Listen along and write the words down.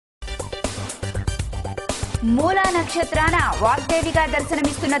మూలా నక్షత్రాన వాగ్దేవిగా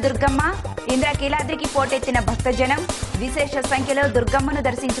దర్శనమిస్తున్న దుర్గమ్మ ఇంద్రకీలాద్రికి పోటెత్తిన భక్తజనం విశేష సంఖ్యలో దుర్గమ్మను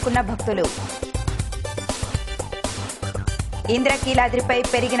దర్శించుకున్న భక్తులు. ఇంద్రకీలాద్రిపై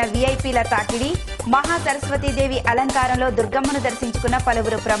పెరిగిన వీఐపీల తాకిడి మహాసరస్వతీదేవి అలంకారంలో దుర్గమ్మను దర్శించుకున్న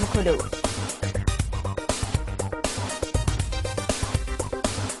పలువురు ప్రముఖులు.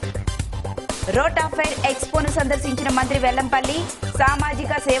 రోటా ఫైర్ ఎక్స్పోను సందర్శించిన మంత్రి వెల్లంపల్లి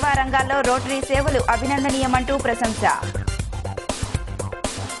సామాజిక సేవా రంగాల్లో రోటరీ సేవలు అభినందనీయమంటూ ప్రశంస.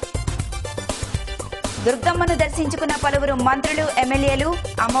 దుర్గమ్మను దర్శించుకున్న పలువురు మంత్రులు, ఎమ్మెల్యేలు.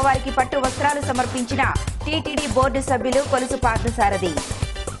 అమ్మవారికి పట్టు వస్త్రాలు సమర్పించిన టీటీడీ బోర్డు సభ్యులు కొలుసు పార్థసారథి.